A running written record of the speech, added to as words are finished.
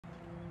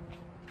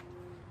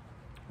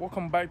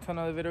Welcome back to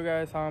another video,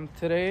 guys.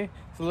 Today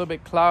it's a little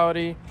bit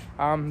cloudy.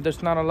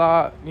 There's not a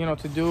lot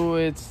to do.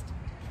 It's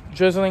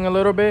drizzling a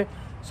little bit,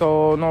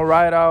 so no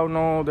ride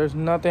out, there's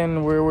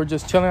nothing. We're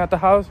just chilling at the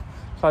house.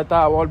 So I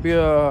thought it would be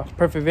a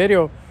perfect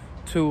video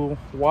to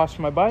wash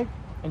my bike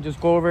and just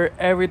go over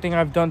everything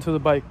I've done to the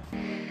bike.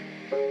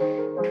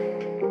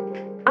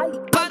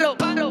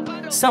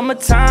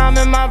 Summertime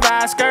in my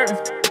ride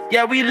skirt,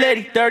 yeah, we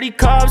litty. Dirty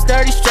cubs,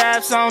 dirty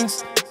straps on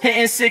us.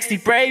 Hitting 60,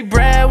 break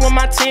bread with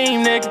my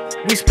team, nigga.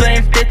 We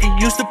splitting 50,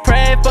 used to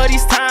pray for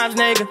these times,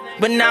 nigga,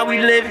 but now we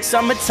live it.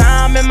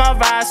 Summertime in my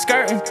ride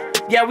skirtin',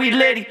 yeah, we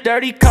litty.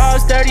 Dirty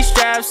cars, dirty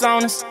straps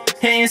on us.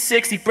 Hitting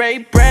 60,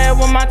 break bread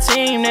with my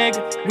team,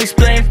 nigga. We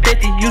splitting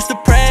 50, used to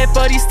pray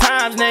for these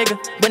times, nigga,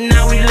 but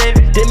now we live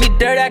it. Did me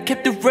dirt, I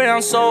kept it real,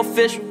 I'm so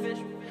official.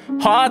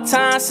 Hard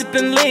time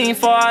sipping lean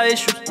for our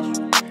issues.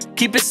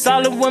 Keep it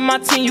solid with my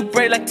team, you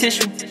break like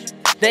tissue.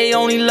 They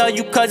only love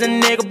you cause a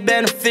nigga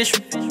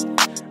beneficial.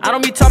 I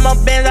don't be talking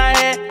about bands I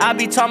had, I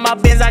be talking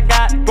about bands I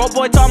got. Bro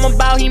boy talking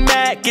about he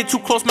mad, get too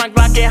close, my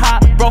Glock get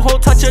hot. Bro ho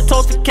touch your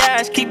toes for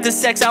cash, keep the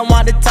sex, I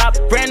want the top.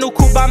 Brand new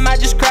coupe, I might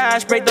just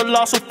crash, break the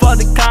law so fuck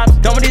the cops.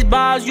 Done with these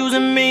bars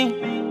using me,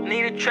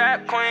 need a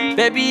trap queen.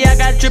 Baby I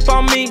got drip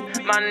on me,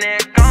 my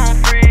neck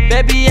on free.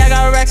 Baby I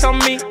got racks on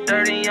me,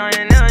 30 on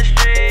in the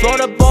street.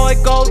 Florida boy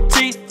gold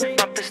teeth,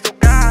 my pistol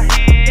got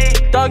heat.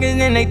 Thuggin'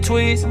 in they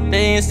tweets,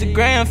 they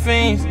Instagram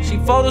fiends. She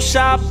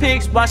Photoshop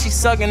pics while she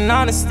sucking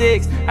on the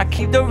sticks. I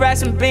keep the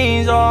racks and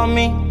beans on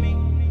me.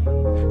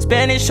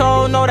 Spanish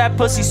hoe know that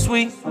pussy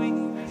sweet.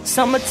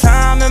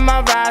 Summertime in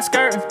my ride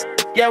skirt,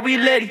 yeah we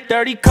litty.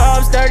 Dirty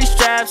cubs, dirty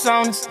straps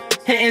on us.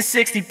 Hitting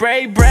 60,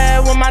 break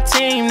bread with my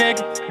team,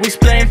 nigga. We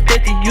splitting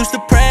 50, used to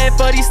pray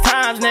for these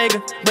times,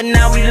 nigga, but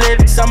now we live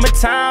it.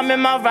 Summertime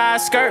in my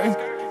ride skirtin',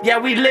 yeah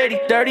we litty.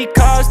 Dirty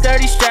cars,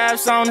 dirty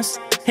straps on us.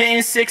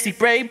 Hitting 60,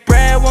 break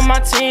bread with my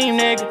team,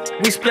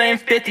 nigga. We splitting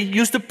 50,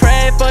 used to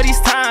pray for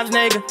these times,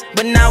 nigga,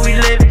 but now we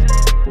live it.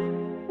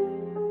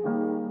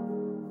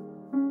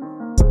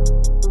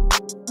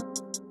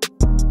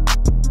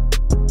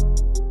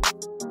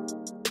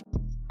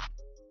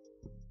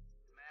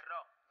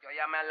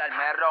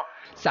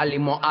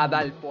 Salimos a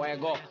dar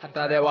fuego,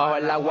 hasta debajo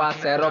del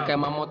aguacero.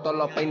 Quemamos todos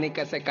los peines y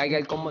que se caiga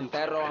el como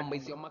entero.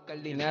 Ambición más que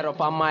el dinero,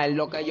 fama es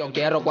lo que yo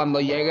quiero.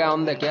 Cuando llegue a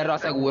donde quiero,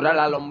 asegurar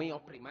a los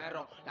míos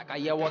primero. La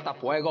calle bota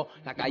fuego,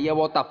 la calle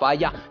bota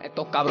falla.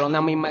 Estos cabrones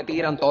a mí me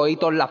tiran,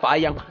 toditos la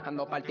fallan.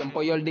 Ando para el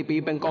tiempo Jordi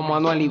Pippen como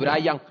Anuel y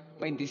Brian.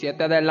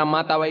 27 de la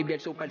mata, baby,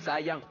 el Super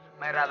Saiyan.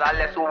 Mira,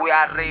 dale, subí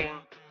al ring.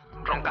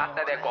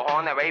 Roncaste de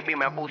cojones, baby,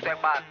 me puse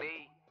pa' ti.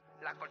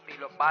 La corta y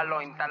los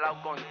palos instalados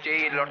con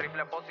chi. Los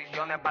rifles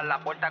posiciones para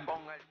la puerta con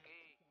el ki.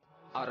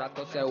 Ahora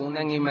todos se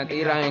unen y me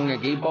tiran en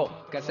equipo.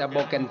 Que se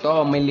boquen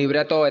todos, mis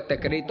libretos está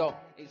escrito.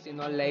 Y si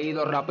no has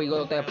leído,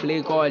 rápido te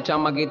explico. El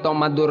chamaquito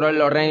más duro en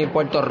Loren y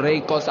Puerto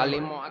Rico.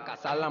 Salimos a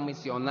cazar a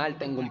misionar.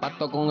 Tengo un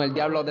pacto con el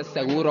diablo de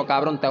seguro,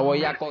 cabrón, te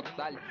voy a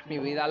acostar. Mi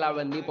vida la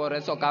vendí por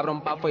eso,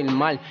 cabrón, pa'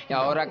 filmar. Y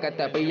ahora que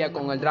te pille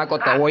con el Draco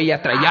te voy a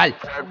estrellar.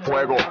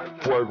 Fuego,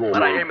 fuego.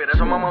 Para ahí, mira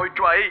esos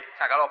mamabichos ahí.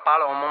 Saca los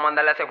palos, vamos a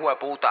mandarle a ese hijo de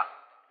puta.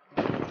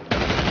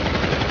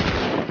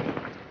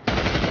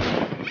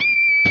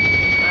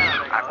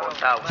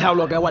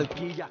 Diablo, que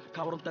barquilla,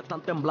 cabrón, te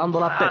están temblando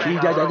las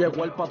tetillas. Ya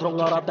llegó el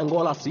patrón, ahora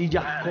tengo la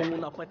silla. Con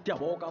una bestia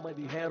boca me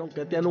dijeron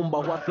que tiene un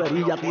bajo a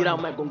cerilla.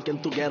 Tírame con quien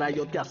tú quieras,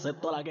 yo te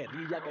acepto la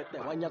guerrilla. Que te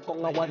bañas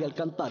con agua de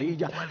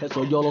alcantarilla,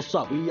 eso yo lo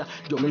sabía.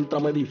 Yo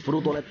mientras me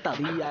disfruto la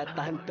estadía.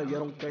 Esta gente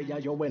vieron que ya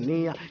yo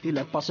venía y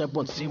les pasé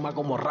por encima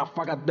como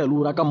ráfagas del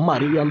huracán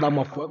María.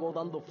 Andamos a fuego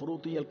dando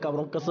fruto y el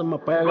cabrón que se me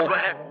pegue.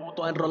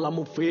 Puto,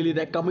 enrolamos un fili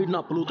de camino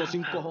a Pluto.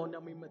 Sin cojones a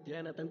mí me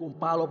tiene, tengo un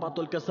palo para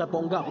todo el que se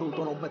ponga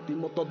bruto. Nos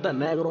vestimos todos de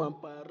negro en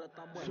PR,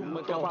 estamos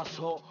en ¿qué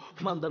pasó?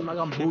 Manden una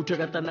gambuche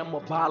que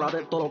tenemos balas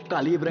de todos los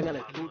calibres en el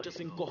estuche.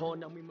 Sin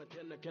cojones a mí me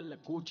tiene que le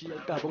escuche. Y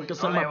el cabrón que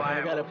se me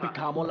pegue le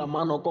picamos la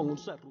mano con un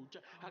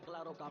serruche.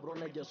 Aclaro,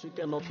 cabrones, yo soy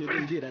que no tiro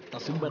indirecta.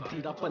 Sin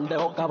vestida,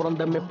 pendejo, cabrón,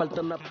 de mi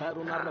parte no espero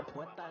una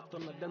respuesta. Esto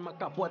no es del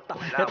macapuesta,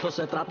 esto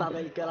se trata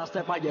del que la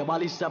sepa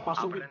llevar y sepa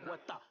subir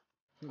puesta.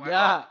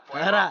 Ya,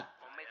 era,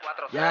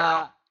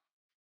 ya.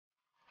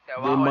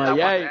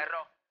 Dime,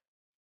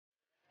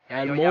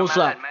 el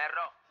Musa.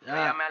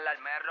 Ya.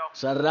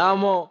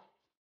 Cerramos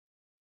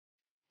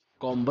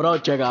con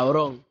broche,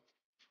 cabrón.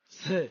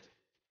 Sí.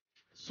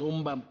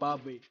 Zumban,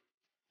 papi,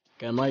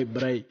 que no hay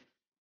break.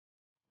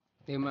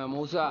 Dime,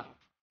 Musa.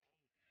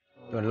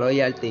 Your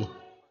loyalty.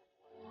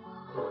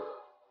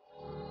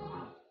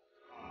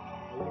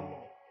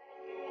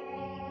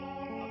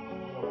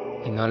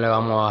 Y no le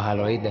vamos a bajar,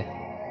 ¿oíste?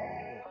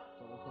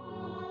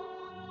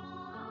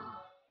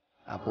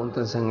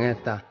 Apúntense en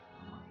esta.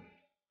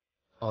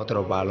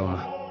 Otro palo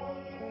más.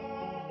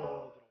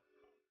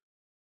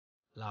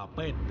 La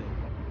peste.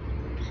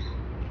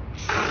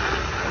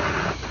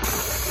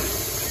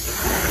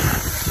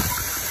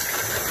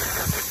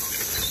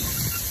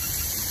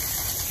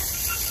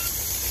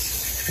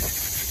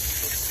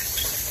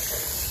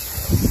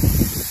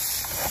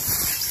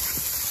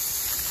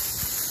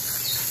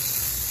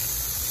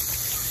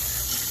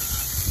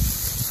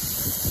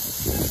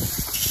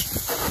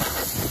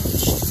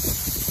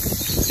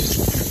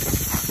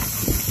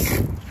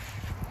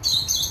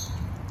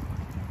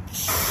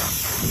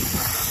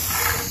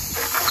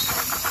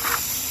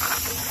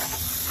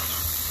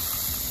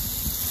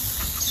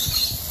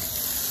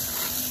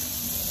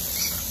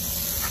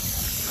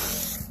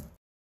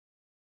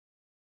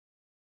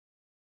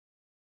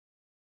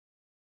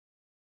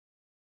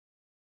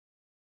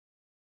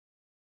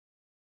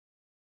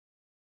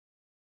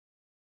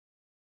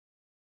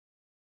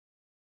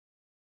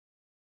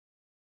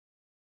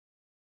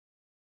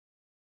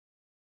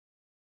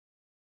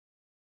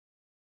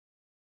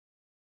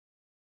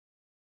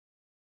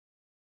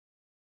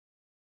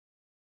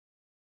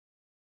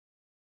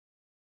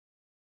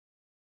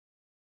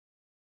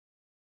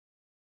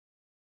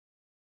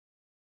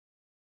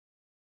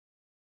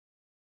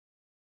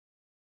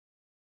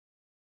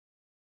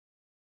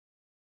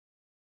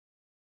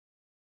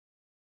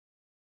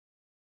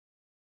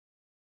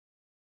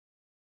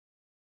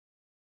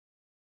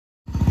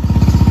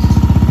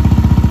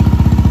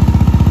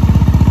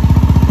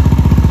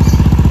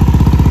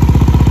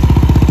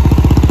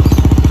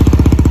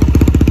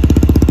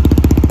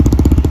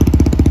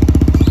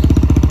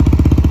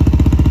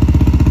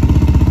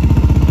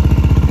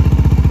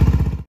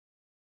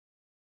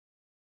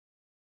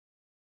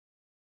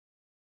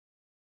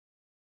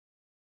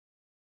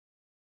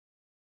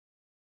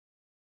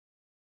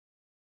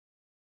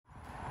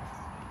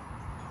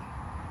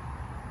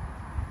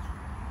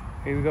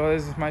 Here we go.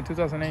 This is my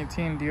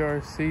 2018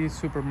 DRZ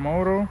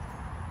Supermoto.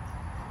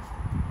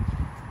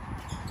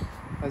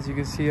 As you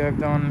can see, I've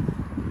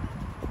done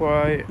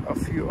quite a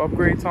few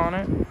upgrades on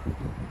it.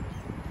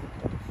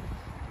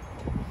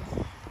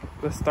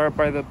 Let's start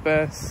by the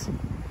best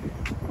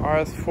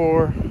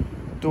RS4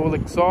 dual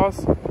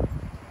exhaust,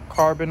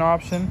 carbon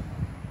option.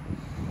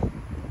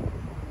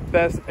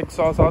 Best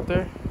exhaust out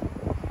there.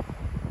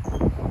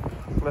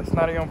 Let's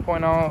not even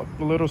point out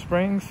the little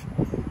springs.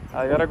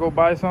 I gotta go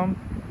buy some.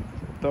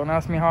 Don't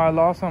ask me how I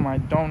lost them. I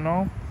don't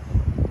know.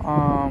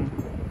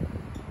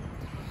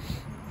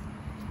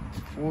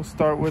 We'll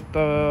start with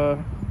the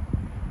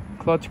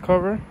clutch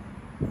cover.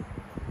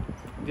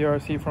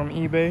 DRZ from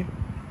eBay.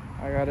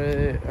 I got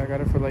it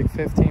for like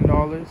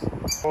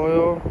 $15.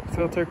 Oil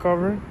filter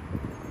cover,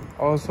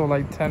 also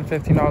like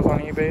 $10-15 on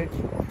eBay.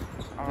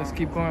 Let's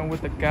keep going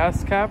with the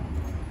gas cap.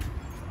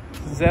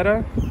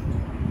 Zeta.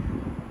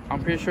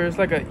 I'm pretty sure it's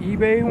like an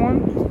eBay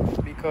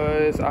one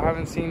because I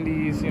haven't seen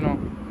these, you know,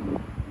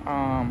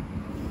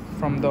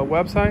 from the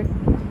website.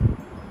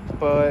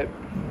 But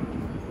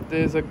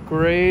there's a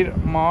great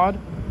mod.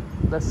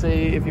 Let's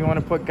say if you want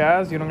to put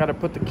gas, you don't got to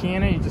put the key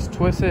in it. You just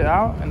twist it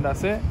out and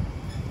that's it.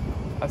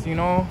 As you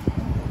know,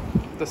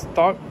 the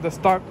stock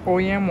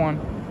OEM one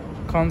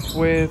comes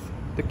with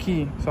the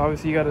key. So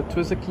obviously you got to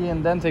twist the key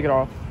and then take it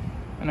off.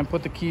 And then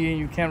put the key in.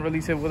 You can't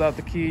release it without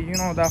the key. You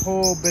know, that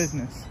whole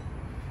business.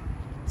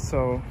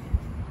 So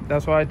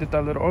that's why I did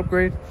that little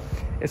upgrade.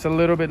 It's a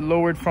little bit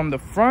lowered from the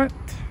front.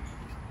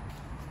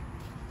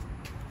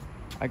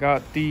 I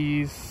got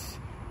these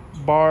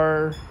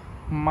bar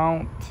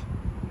mount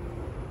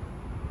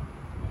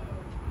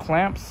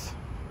clamps.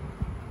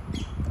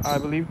 I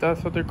believe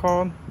that's what they're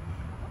called.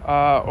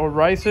 Or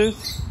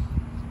risers.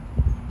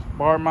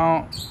 Bar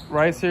mount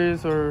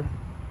risers or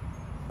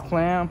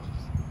clamps,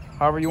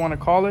 however you want to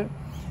call it.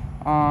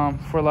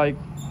 For like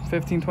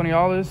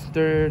 $15-20.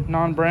 They're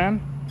non-brand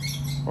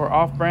or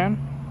off-brand.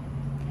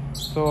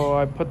 So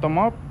I put them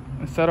up.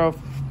 Instead of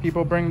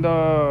people bring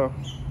the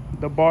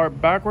bar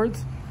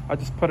backwards, I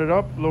just put it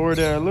up, lowered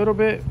it a little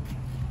bit.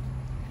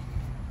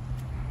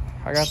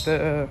 I got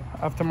the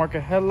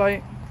aftermarket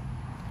headlight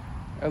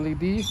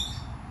LED.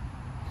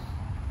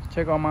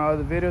 Check out my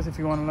other videos if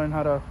you want to learn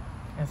how to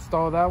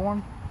install that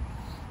one.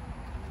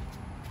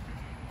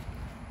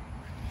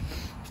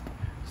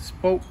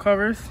 Spoke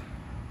covers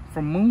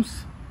from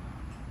Moose,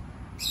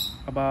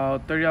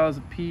 about $30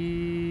 a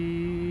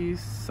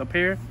piece, a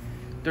pair,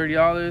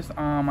 $30.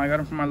 I got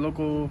them from my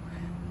local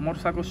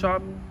motorcycle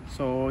shop,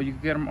 so you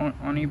can get them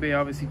on eBay,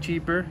 obviously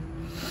cheaper.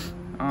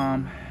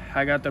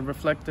 I got the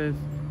reflective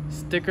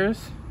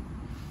stickers,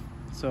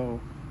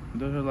 so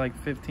those are like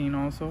 15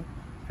 also,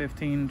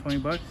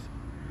 15-20 bucks.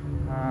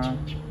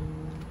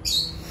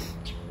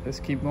 Let's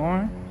keep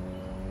going.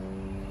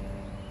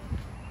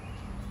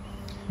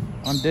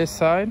 On this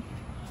side,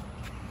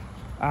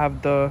 I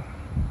have the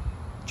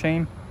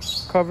chain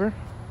cover,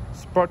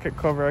 sprocket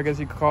cover, I guess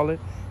you could call it,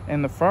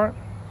 in the front.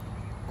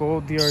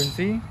 Gold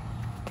DRZ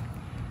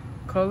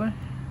color.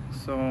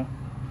 So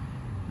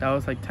that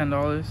was like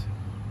 $10.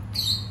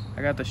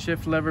 I got the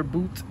shift lever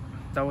boot.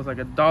 That was like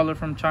 $1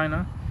 from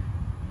China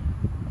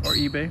or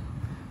eBay.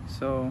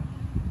 So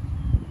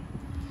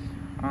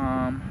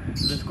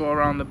let's go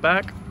around the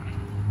back.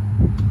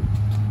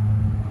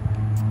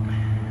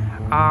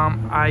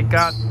 I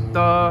got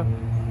the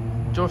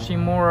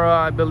Yoshimura,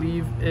 I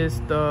believe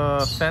is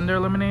the fender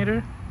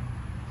eliminator.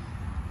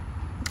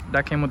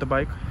 That came with the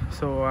bike,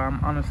 so I'm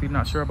honestly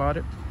not sure about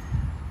it.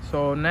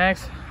 So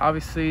next,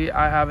 obviously,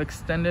 I have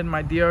extended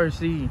my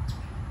DRZ.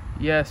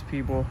 Yes,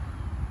 people.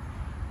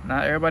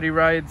 Not everybody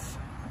rides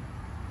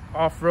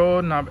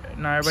off-road. Not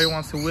everybody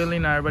wants to wheelie.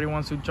 Not everybody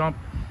wants to jump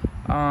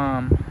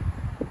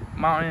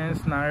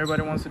mountains. Not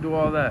everybody wants to do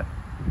all that.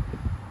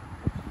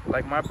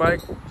 Like my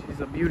bike, she's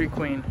a beauty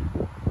queen.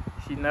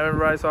 She never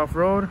rides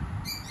off-road.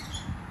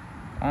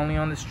 Only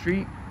on the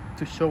street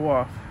to show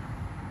off.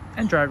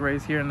 And drag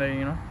race here and there,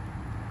 you know.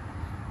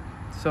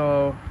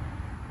 So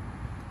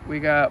we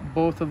got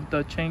both of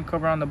the chain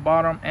cover on the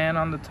bottom and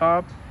on the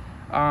top.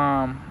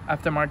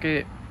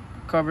 Aftermarket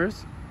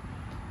covers.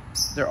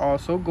 They're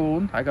also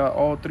gold. I got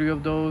all three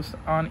of those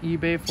on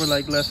eBay for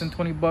like less than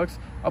 20 bucks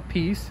a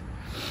piece.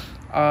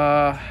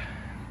 The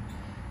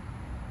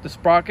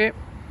sprocket,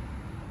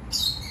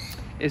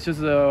 it's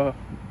just a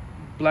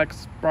black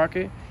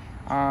sprocket.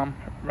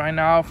 Right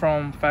now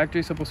from factory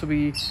it's supposed to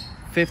be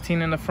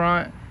 15 in the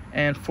front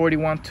and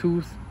 41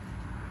 tooth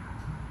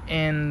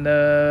in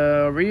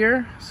the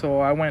rear, so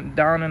I went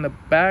down in the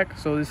back,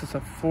 so this is a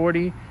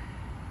 40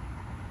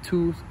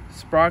 tooth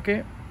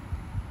sprocket.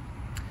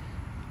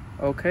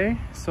 Okay,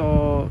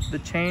 so the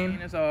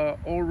chain is a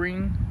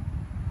O-ring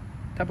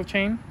type of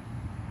chain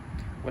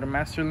with a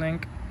master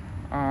link.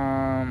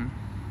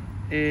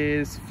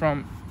 Is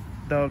from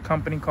the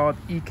company called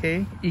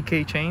EK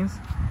chains.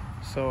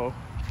 So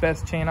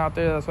best chain out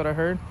there, that's what I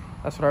heard,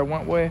 that's what I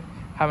went with.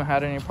 Haven't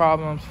had any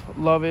problems,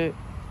 love it.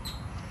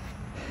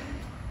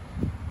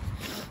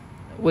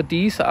 With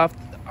these,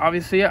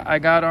 obviously I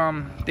got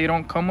they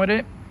don't come with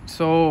it,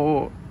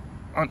 so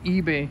on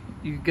eBay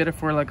You can get it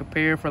for like a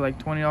pair for like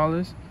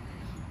 $20.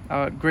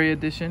 Gray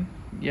edition.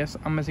 Yes,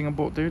 I'm missing a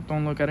bolt there.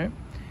 Don't look at it.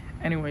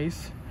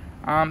 Anyways,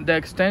 the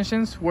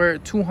extensions were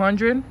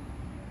 $200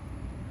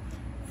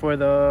 for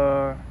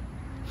the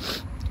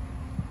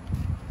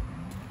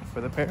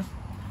pair.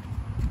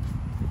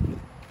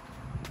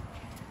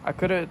 I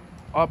could have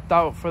opted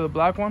out for the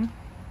black one,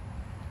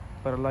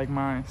 but I like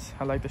mine.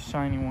 I like the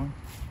shiny one.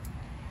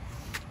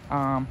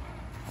 I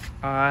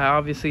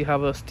obviously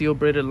have a steel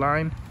braided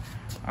line.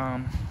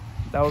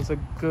 That was a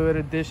good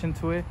addition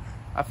to it.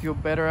 I feel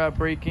better at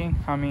braking.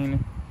 I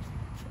mean,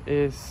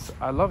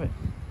 I love it.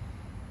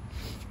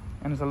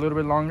 And it's a little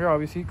bit longer,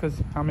 obviously,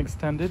 because I'm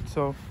extended.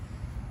 So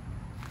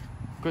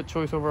good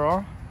choice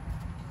overall.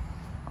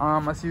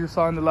 As you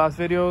saw in the last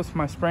videos,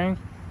 my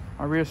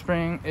rear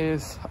spring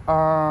is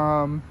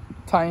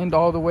tightened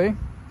all the way.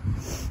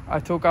 I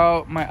took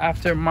out my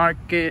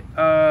aftermarket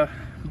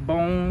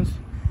bones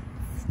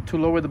to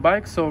lower the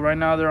bike, so right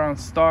now they're on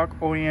stock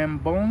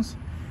OEM bones.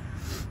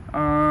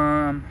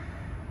 I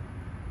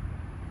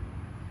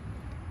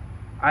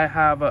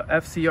have a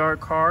FCR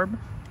carb.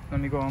 Let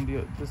me go on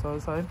this other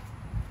side.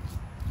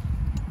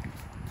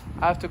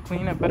 I have to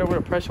clean it better with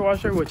a pressure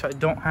washer, which I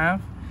don't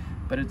have,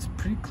 but it's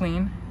pretty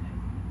clean.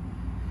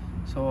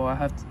 So I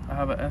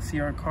have a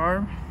FCR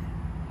carb.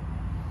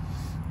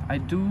 I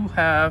do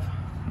have,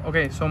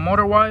 okay, so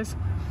motor wise,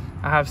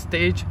 I have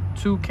stage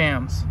 2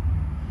 cams.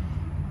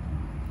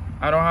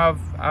 I don't have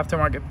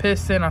aftermarket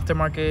piston,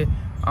 aftermarket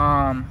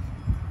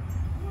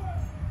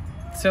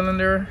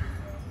cylinder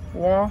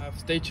wall. I have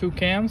stage 2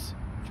 cams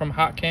from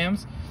Hot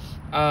Cams.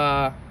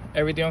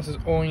 Everything else is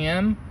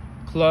OEM,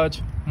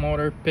 clutch,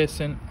 motor,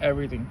 piston,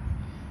 everything.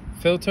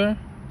 Filter,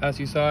 as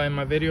you saw in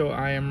my video,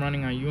 I am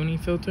running a uni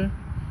filter.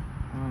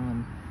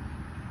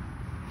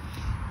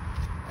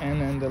 And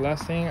then the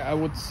last thing I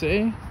would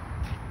say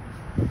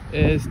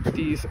is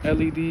these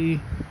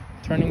LED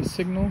turning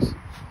signals.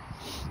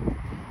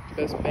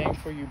 Best bang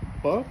for your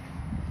buck.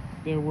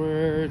 They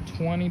were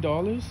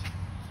 $20,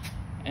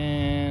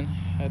 and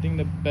I think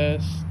the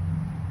best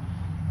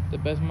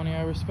money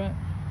I ever spent.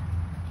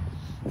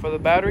 For the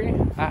battery,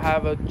 I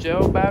have a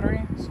gel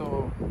battery,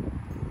 so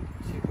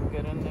you can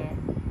get in there.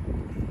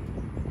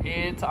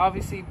 It's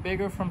obviously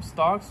bigger from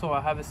stock, so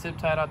I have it zip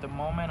tied at the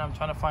moment. I'm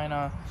trying to find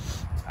a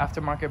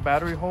aftermarket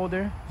battery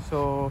holder,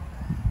 so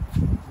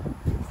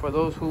for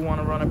those who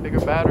want to run a bigger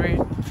battery,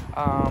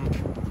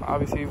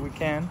 obviously we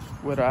can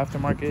with an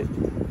aftermarket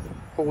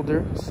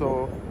holder.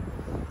 So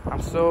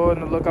I'm still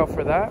on the lookout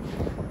for that.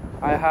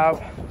 I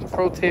have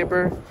Pro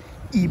Taper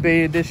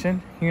eBay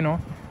edition, you know,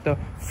 the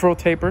Fro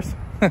Tapers.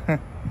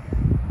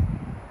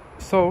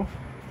 So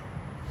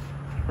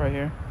right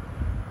here,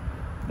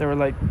 they were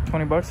like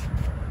 20 bucks.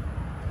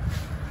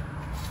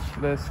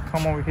 Let's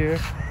come over here.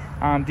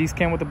 These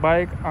came with the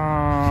bike.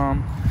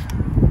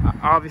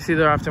 Obviously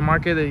they're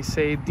aftermarket. They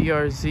say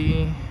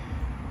DRZ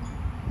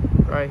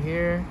right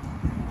here,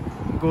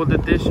 gold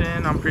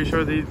edition. I'm pretty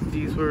sure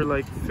these were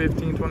like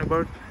 15-20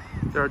 bucks.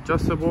 They're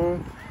adjustable.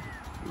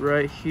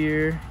 Right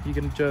here you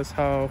can adjust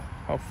how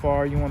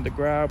far you want the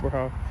grab or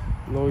how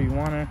low you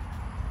want it.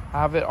 I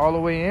have it all the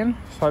way in,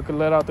 so I could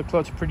let out the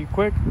clutch pretty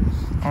quick.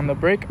 On the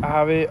brake, I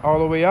have it all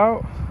the way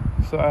out,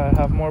 so I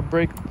have more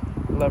brake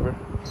lever,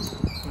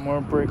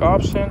 more brake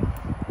option.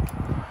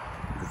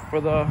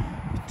 For the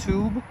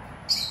tube,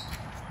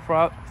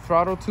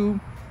 throttle tube,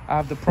 I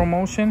have the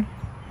ProMotion.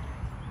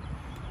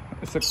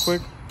 It's a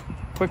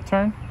quick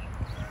turn.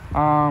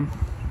 I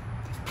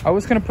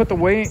was gonna put the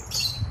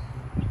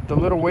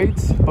little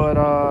weights, but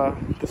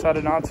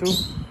decided not to.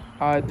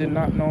 I did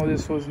not know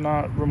this was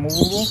not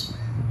removable,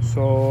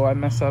 so I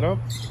messed that up.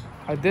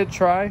 I did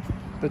try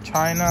the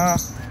China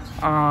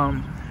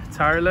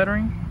tire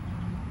lettering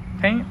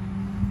paint.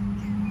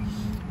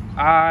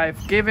 I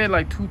gave it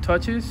like 2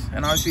 touches,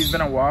 and obviously it's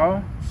been a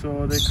while,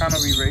 so they're kind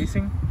of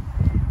erasing.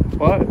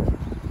 But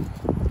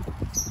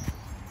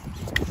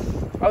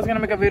I was gonna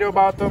make a video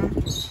about them,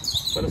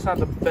 but it's not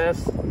the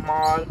best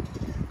mod.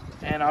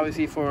 And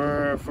obviously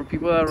for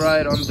people that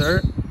ride on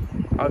dirt,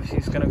 obviously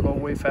it's gonna go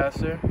way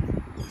faster.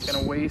 It's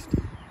gonna waste.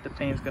 The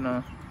paint's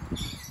gonna.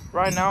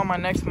 Right now, my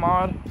next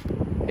mod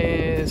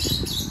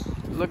is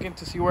looking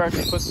to see where I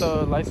can put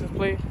the license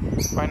plate.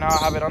 Right now I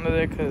have it under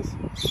there because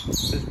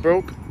it's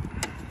broke.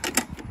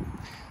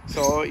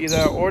 So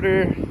either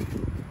order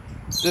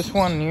this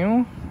one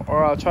new,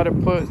 or I'll try to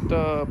put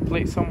the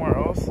plate somewhere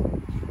else.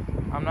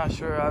 I'm not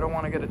sure. I don't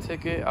want to get a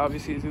ticket.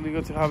 Obviously it's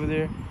illegal to have it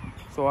there,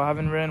 so I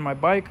haven't ridden my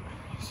bike,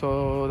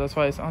 so that's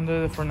why it's under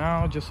there for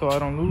now, just so I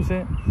don't lose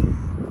it.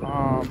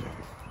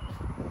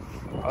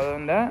 Other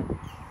than that,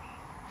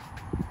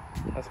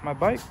 that's my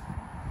bike.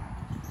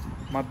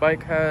 My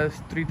bike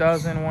has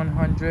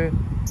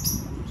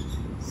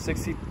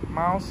 3,160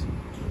 miles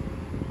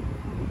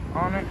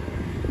on it.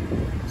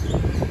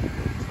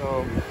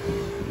 So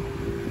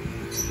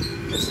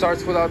it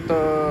starts without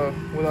the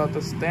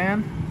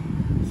stand.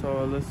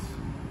 So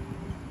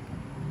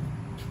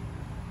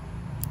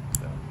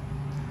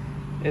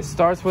it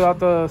starts without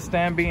the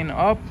stand being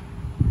up.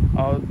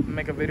 I'll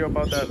make a video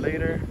about that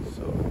later.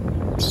 So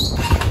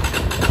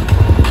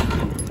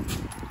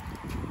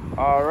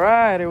All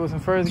right, it was in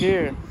first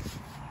gear.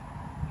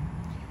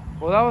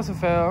 Well, that was a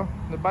fail.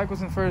 The bike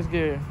was in first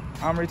gear.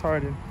 I'm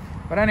retarded.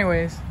 But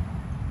anyways.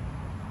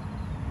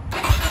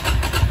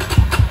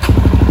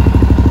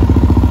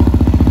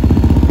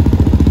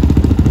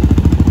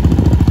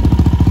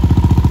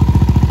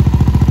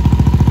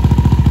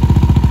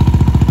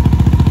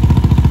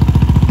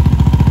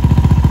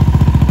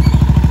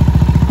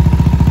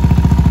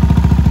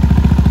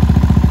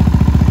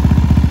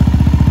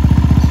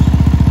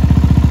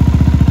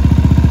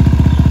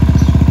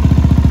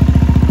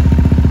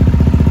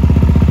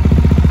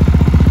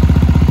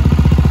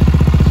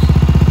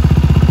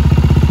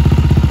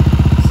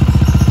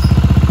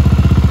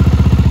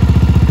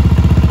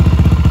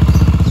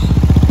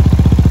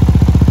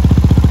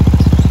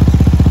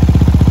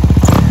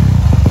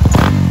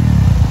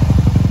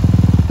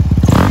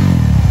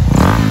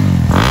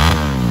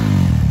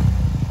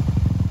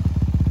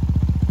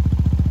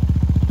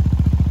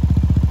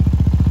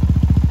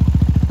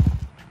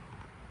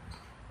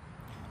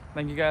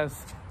 Thank you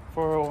guys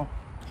for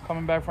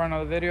coming back for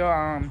another video.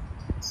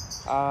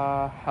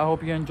 I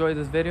hope you enjoyed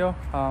this video.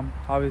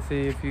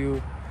 Obviously, if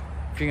you're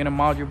gonna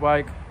mod your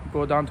bike,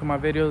 go down to my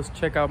videos,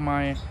 check out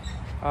my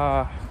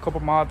couple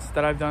mods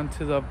that I've done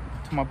to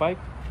my bike,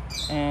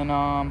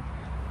 and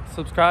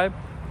subscribe,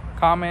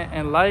 comment,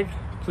 and like.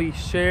 Please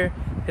share,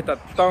 hit that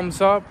thumbs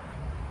up,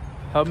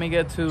 help me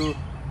get to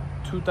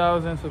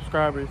 2,000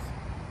 subscribers.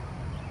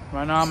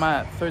 Right now I'm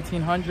at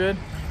 1,300,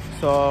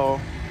 so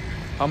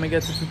help me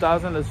get to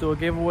 2,000. Let's do a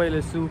giveaway.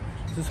 Let's do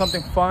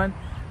something fun.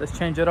 Let's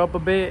change it up a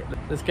bit.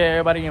 Let's get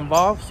everybody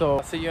involved. So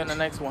I'll see you in the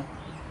next one.